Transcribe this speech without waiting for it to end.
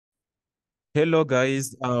Hello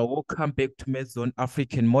guys, welcome back to Maths on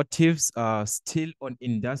African Motives, still on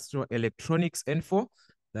industrial electronics info.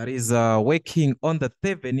 That is working on the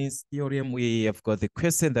Thevenin's theorem. We have got the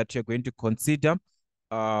question that you're going to consider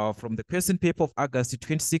from the question paper of August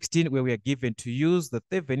 2016, where we are given to use the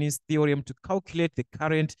Thevenin's theorem to calculate the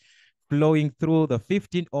current flowing through the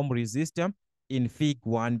 15 ohm resistor in fig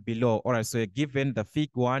 1 below. All right, so you're given the fig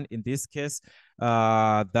 1 in this case.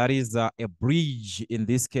 That is a bridge in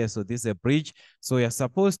this case. So this is a bridge. So you're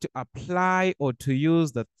supposed to apply or to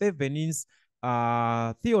use the Thevenin's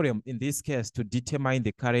theorem in this case to determine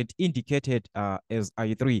the current indicated as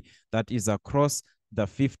I3 that is across the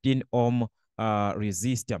 15 ohm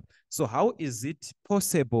resistor. So how is it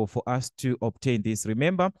possible for us to obtain this?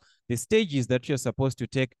 Remember, the stages that you're supposed to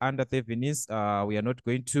take under Thevenin's, we are not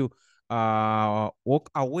going to walk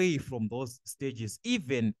away from those stages.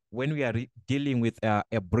 Even when we are dealing with a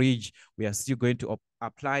bridge, we are still going to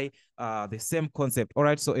apply the same concept. All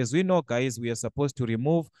right, so as we know, guys, we are supposed to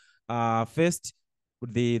remove first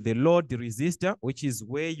the load resistor, which is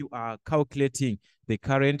where you are calculating the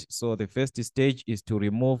current. So the first stage is to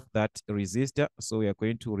remove that resistor. So we are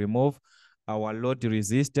going to remove our load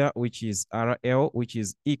resistor, which is RL, which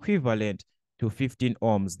is equivalent to 15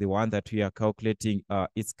 ohms, the one that we are calculating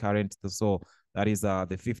its current. So that is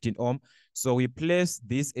the 15 ohm. So we place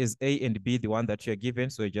this as A and B, the one that you're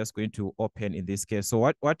given. So you're just going to open in this case.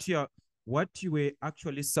 So what you were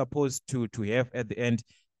actually supposed to have at the end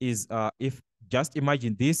is if just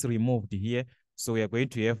imagine this removed here. So we are going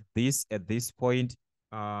to have this at this point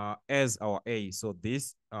as our A. So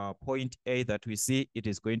this point A that we see, it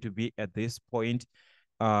is going to be at this point.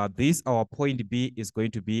 This our point B is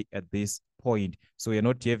going to be at this point. So we're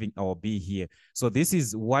not having our B here. So this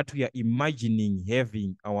is what we are imagining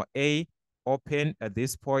having our A open at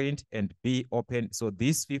this point and B open. So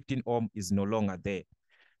this 15 ohm is no longer there.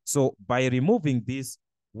 So by removing this,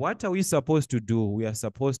 what are we supposed to do? We are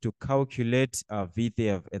supposed to calculate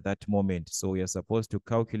VThev at that moment. So we are supposed to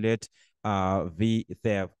calculate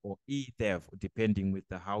VThev or EThev, depending with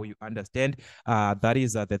how you understand. That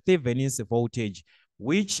is the Thevenin's voltage,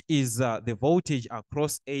 which is the voltage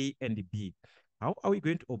across A and B. How are we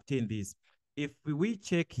going to obtain this? If we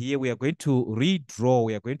check here, we are going to redraw.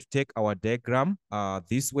 We are going to take our diagram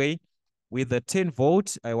this way. With the 10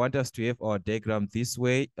 volt, I want us to have our diagram this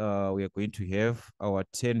way. We are going to have our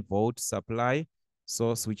 10 volt supply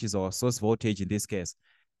source, which is our source voltage in this case.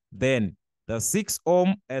 Then the 6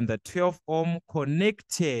 ohm and the 12 ohm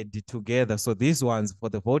connected together. So these ones for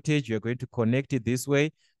the voltage, you're going to connect it this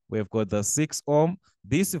way. We've got the 6 ohm.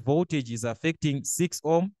 This voltage is affecting 6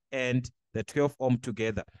 ohm and the 12 ohm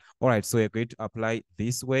together. All right, so we're going to apply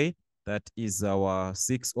this way. That is our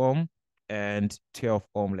 6 ohm and 12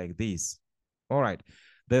 ohm like this. All right.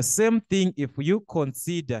 The same thing if you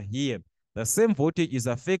consider here, the same voltage is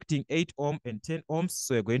affecting 8 ohm and 10 ohms.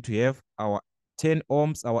 So we're going to have our 10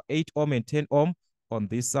 ohms, our 8 ohm and 10 ohm on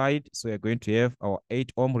this side. So we're going to have our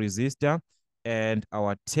 8 ohm resistor and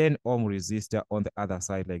our 10 ohm resistor on the other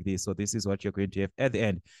side like this. So this is what you're going to have at the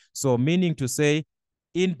end. So meaning to say,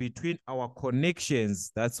 in between our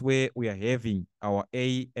connections, that's where we are having our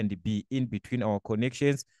A and B. In between our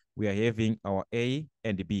connections, we are having our A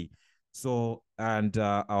and B. So, and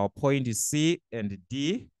our point is C and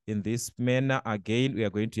D. In this manner, again, we are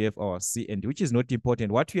going to have our C and D, which is not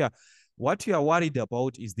important. What we are worried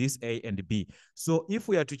about is this A and B. So if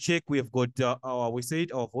we are to check, we have got we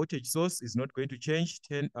said our voltage source is not going to change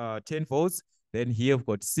 10 volts. Then here we've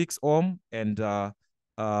got 6 ohm and 12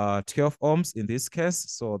 ohms in this case.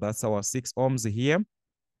 So that's our 6 ohms here,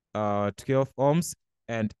 12 ohms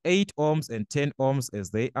and 8 ohms and 10 ohms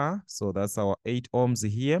as they are. So that's our 8 ohms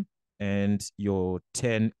here and your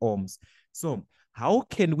 10 ohms. So how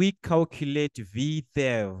can we calculate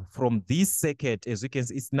VThev from this circuit? As you can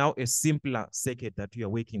see, it's now a simpler circuit that we are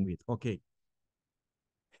working with. Okay.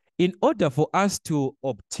 In order for us to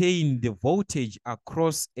obtain the voltage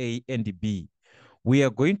across A and B, we are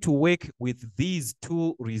going to work with these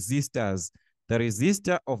two resistors, the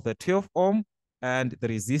resistor of the 12 ohm and the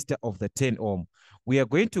resistor of the 10 ohm. We are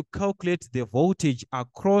going to calculate the voltage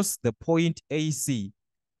across the point AC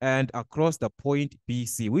and across the point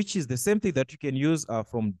BC, which is the same thing that you can use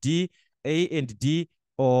from D, A and D,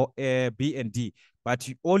 or B and D. But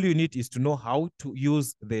all you need is to know how to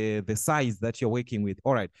use the size that you're working with.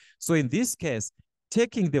 All right. So in this case,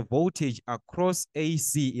 taking the voltage across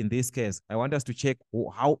AC in this case, I want us to check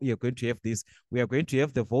how we are going to have this. We are going to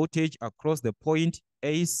have the voltage across the point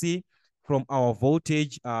AC from our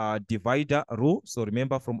voltage divider rule. So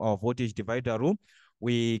remember, from our voltage divider rule,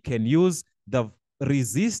 we can use the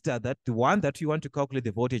resistor, that the one that you want to calculate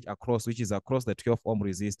the voltage across, which is across the 12 ohm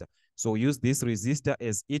resistor. So use this resistor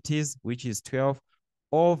as it is, which is 12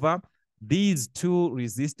 over these two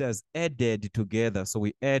resistors added together. So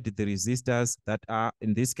we add the resistors that are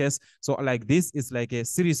in this case. So like this is like a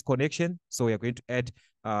series connection. So we are going to add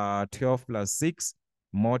 12 plus 6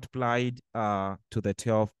 multiplied to the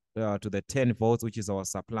 12 to the 10 volts, which is our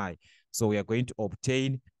supply. So we are going to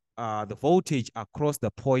obtain the voltage across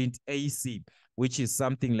the point AC, which is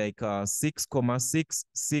something like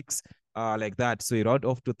 6,66 like that. So you round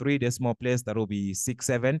off to 3 decimal place, that will be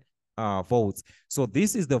 67 volts. So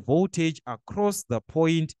this is the voltage across the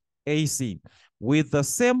point AC. With the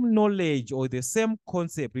same knowledge or the same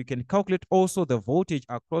concept, we can calculate also the voltage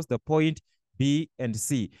across the point B and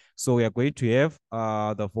C. So we are going to have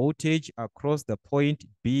the voltage across the point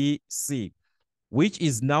BC, which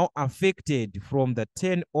is now affected from the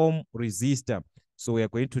 10 ohm resistor. So we are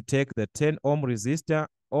going to take the 10 ohm resistor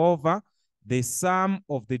over the sum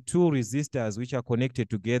of the two resistors which are connected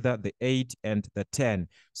together, the 8 and the 10.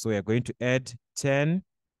 So we are going to add 10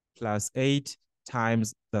 plus 8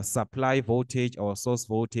 times the supply voltage or source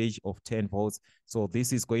voltage of 10 volts. So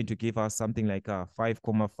this is going to give us something like a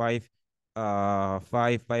 5,5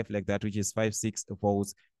 5 like that, which is 5.6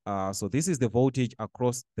 volts. So this is the voltage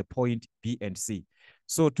across the point B and C.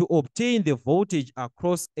 So to obtain the voltage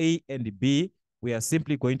across A and B, we are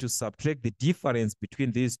simply going to subtract the difference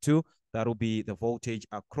between these two. That will be the voltage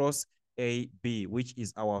across AB, which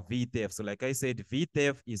is our VThev. So like I said,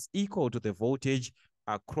 VThev is equal to the voltage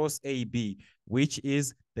across AB, which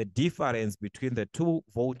is the difference between the two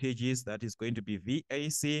voltages. That is going to be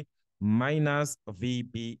VAC minus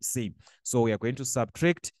VBC. So we are going to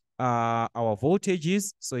subtract our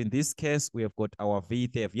voltages. So in this case, we have got our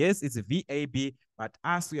VThev. Yes, it's VAB, but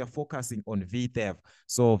as we are focusing on VThev.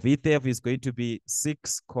 So VThev is going to be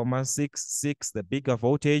 6,66, the bigger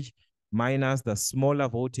voltage, minus the smaller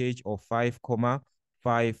voltage of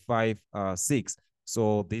 5,556.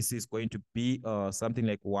 So this is going to be something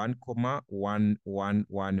like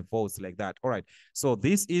 1,111 volts, like that. All right. So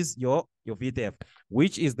this is your VThev,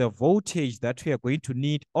 which is the voltage that we are going to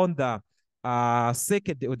need on the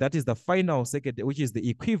circuit, that is the final circuit, which is the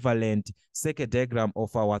equivalent circuit diagram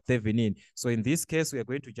of our Thevenin. So in this case, we are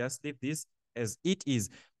going to just leave this as it is.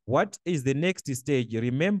 What is the next stage?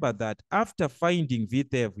 Remember that after finding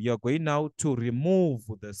VThev, you are going now to remove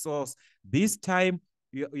the source. This time,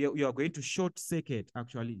 you are going to short circuit,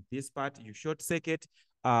 actually. This part, you short circuit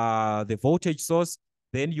the voltage source,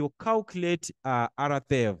 then you calculate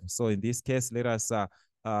RThev. So in this case, let us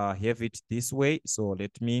have it this way. So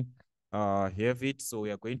let me have it. So we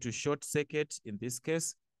are going to short circuit in this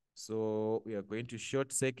case. So we are going to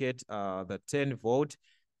short circuit the 10 volt.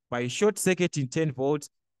 By short circuit in 10 volts,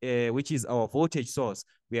 which is our voltage source,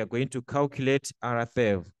 we are going to calculate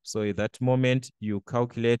RThev. So at that moment, you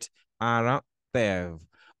calculate RThev.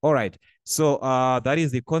 All right. So that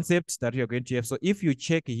is the concept that you're going to have. So if you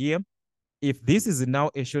check here, if this is now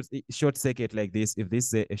a short circuit like this, if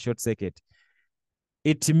this is a short circuit,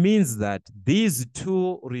 it means that these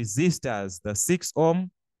two resistors, the 6 ohm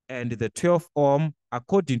and the 12 ohm,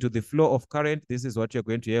 according to the flow of current, this is what you're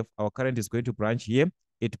going to have. Our current is going to branch here.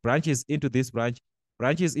 It branches into this branch,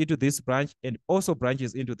 branches into this branch, and also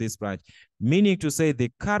branches into this branch, meaning to say the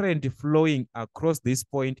current flowing across this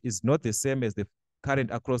point is not the same as the current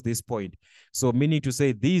across this point. So meaning to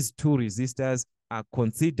say these two resistors are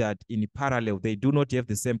considered in parallel. They do not have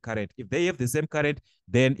the same current. If they have the same current,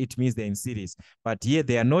 then it means they're in series. But here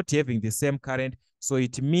they are not having the same current. So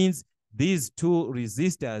it means these two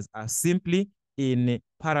resistors are simply in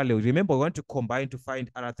parallel. Remember, we want to combine to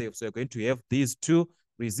find RThev. So you're going to have these two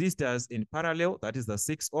resistors in parallel. That is the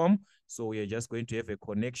 6 ohm. So we are just going to have a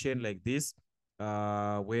connection like this,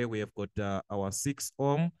 where we have got our 6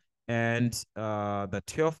 ohm and the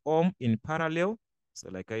 12 ohm in parallel. So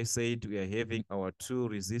like I said, we are having our two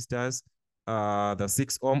resistors, the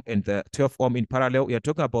 6 ohm and the 12 ohm in parallel. We are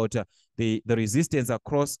talking about the resistance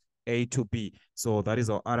across A to B. So that is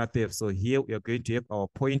our RThev. So here we are going to have our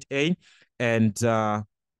point A, and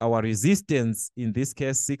our resistance in this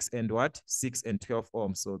case, 6 and what? 6 and 12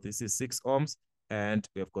 ohms. So this is 6 ohms and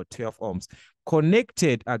we have got 12 ohms.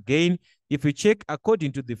 Connected again, if we check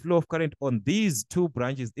according to the flow of current on these two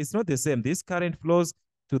branches, it's not the same. This current flows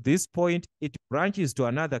to this point, it branches to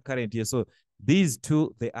another current here. So these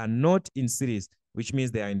two, they are not in series, which means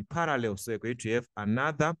they are in parallel. So you're going to have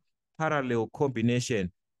another parallel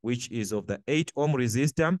combination, which is of the 8 ohm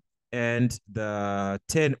resistor and the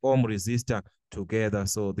 10 ohm resistor together.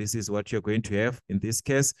 So this is what you're going to have in this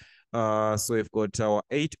case. So we've got our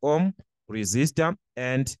 8 ohm resistor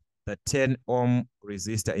and the 10 ohm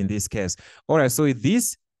resistor in this case. All right, so with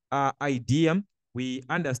this idea, we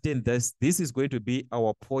understand this is going to be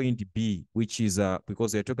our point B, which is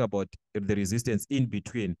because we're talking about the resistance in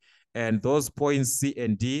between, and those points C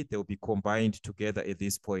and D, they will be combined together at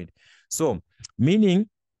this point. So meaning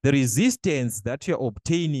the resistance that you're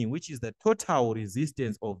obtaining, which is the total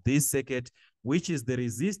resistance of this circuit, which is the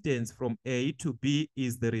resistance from A to B,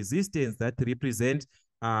 is the resistance that represents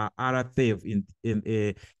RThev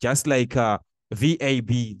in just like VAB,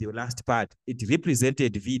 the last part, it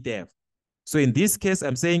represented VThev. So in this case,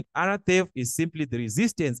 I'm saying RThev is simply the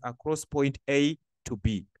resistance across point A to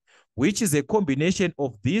B, which is a combination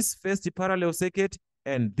of this first parallel circuit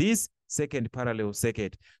and this second parallel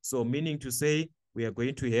circuit. So meaning to say, we are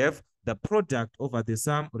going to have the product over the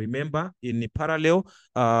sum. Remember, in the parallel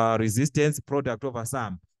resistance, product over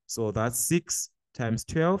sum. So that's 6 times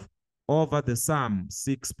 12 over the sum,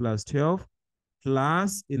 6 plus 12,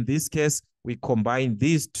 plus, in this case, we combine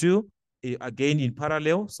these two again in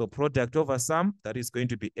parallel. So product over sum, that is going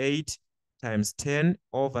to be 8 times 10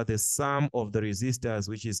 over the sum of the resistors,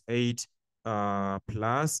 which is 8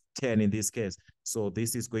 plus 10 in this case. So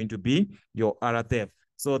this is going to be your RThev.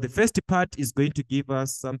 So the first part is going to give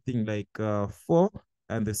us something like 4,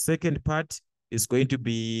 and the second part is going to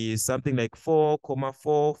be something like 4,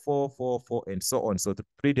 4, 4, 4, 4, and so on. So the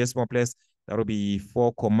 3 decimal place, that will be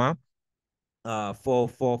 4, 4,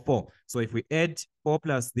 4, 4. So if we add 4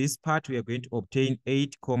 plus this part, we are going to obtain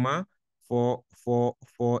 8, 4, 4,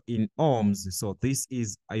 4 in ohms. So this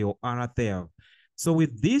is your RThev. So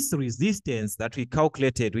with this resistance that we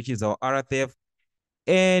calculated, which is our RThev,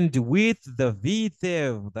 and with the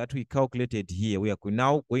VThev that we calculated here, we are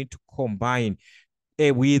now going to combine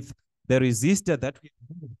with the resistor that we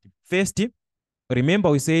first. Remember,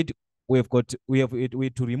 we said we have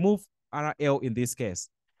to remove RL in this case,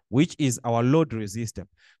 which is our load resistor.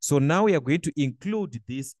 So now we are going to include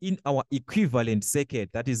this in our equivalent circuit.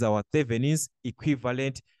 That is our Thevenin's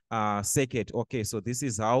equivalent circuit. Okay, so this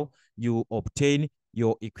is how you obtain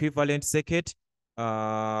your equivalent circuit.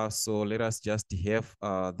 So let us just have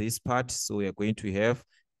this part. So we are going to have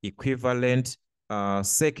equivalent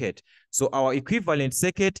circuit. So our equivalent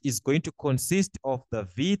circuit is going to consist of the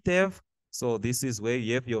VThev. So this is where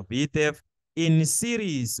you have your VThev in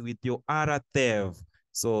series with your RThev.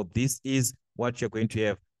 So this is what you're going to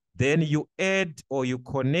have. Then you add or you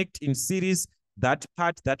connect in series that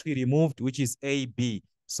part that we removed, which is AB.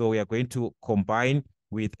 So we are going to combine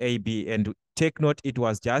with AB, and take note, it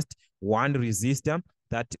was just one resistor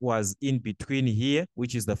that was in between here,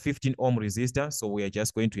 which is the 15 ohm resistor. So we are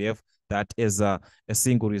just going to have that as a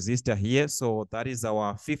single resistor here. So that is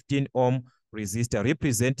our 15 ohm resistor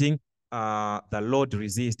representing the load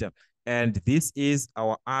resistor. And this is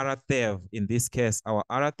our RThev. In this case, our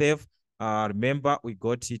RThev, remember we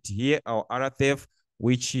got it here, our RThev,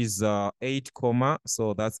 which is 8,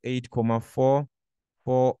 so that's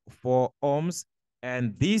 8,444 ohms.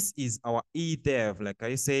 And this is our EThev. Like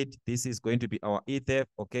I said, this is going to be our EThev.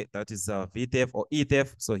 Okay, that is VThev or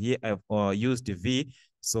EThev. So here I've used V.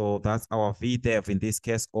 So that's our VThev in this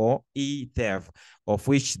case, or EThev, of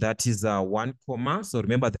which that is 1, so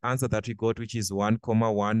remember the answer that we got, which is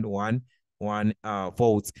 1,111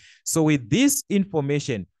 volts. So with this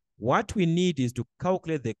information, what we need is to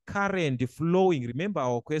calculate the current flowing. Remember,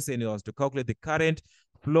 our question was to calculate the current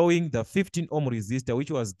flowing the 15 ohm resistor,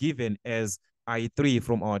 which was given as I3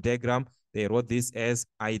 from our diagram. They wrote this as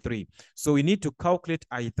I3. So we need to calculate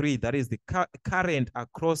I3, that is the current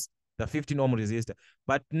across the 15 ohm resistor.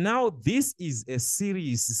 But now this is a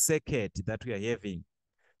series circuit that we are having.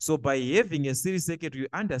 So by having a series circuit, you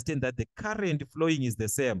understand that the current flowing is the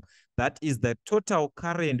same. That is, the total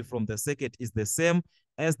current from the circuit is the same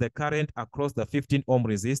as the current across the 15 ohm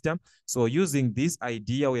resistor. So using this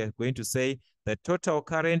idea, we are going to say the total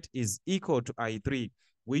current is equal to I3,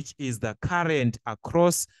 which is the current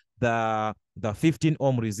across the 15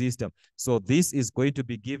 ohm resistor. So this is going to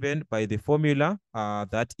be given by the formula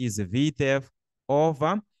that is VThev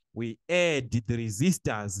over, we add the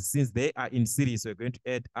resistors since they are in series. So we're going to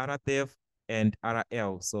add RThev and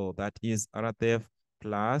RL. So that is RThev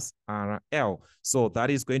plus RL. So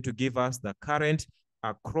that is going to give us the current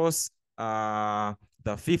across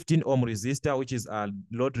the 15 ohm resistor, which is a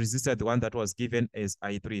load resistor, the one that was given as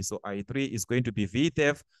I3. So I3 is going to be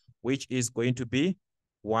VThev, which is going to be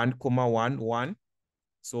 1,11.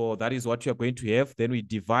 So that is what you're going to have. Then we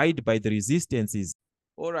divide by the resistances.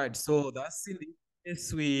 All right, so that's in the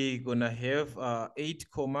case we're gonna have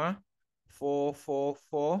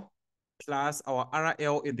 8,444 plus our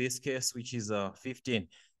RL in this case, which is 15.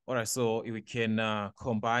 All right, so we can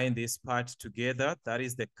combine this part together. That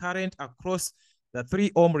is the current across the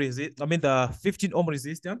 3 ohm resist, I mean the 15 ohm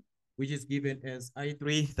resistor, which is given as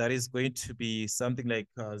I3, that is going to be something like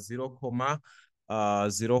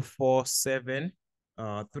 0.047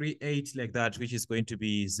 38 like that, which is going to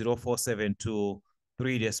be 0.47 to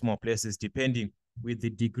 3 decimal places, depending with the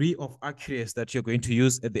degree of accuracy that you're going to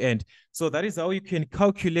use at the end. So that is how you can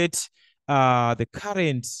calculate the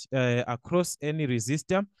current across any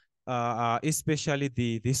resistor,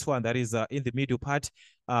 especially this one that is in the middle part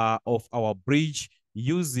of our bridge,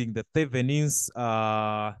 using the Thevenin's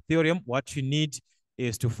theorem. What you need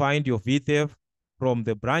is to find your VThev from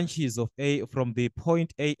the branches of from the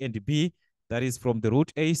point A and B, that is from the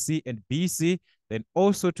root AC and BC, then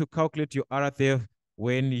also to calculate your RThev.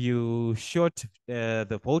 When you short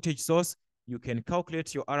the voltage source, you can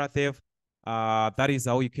calculate your RThev. That is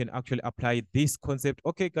how you can actually apply this concept.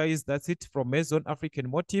 Okay, guys, that's it from Maison African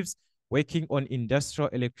Motives, working on industrial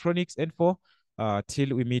electronics and for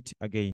till we meet again.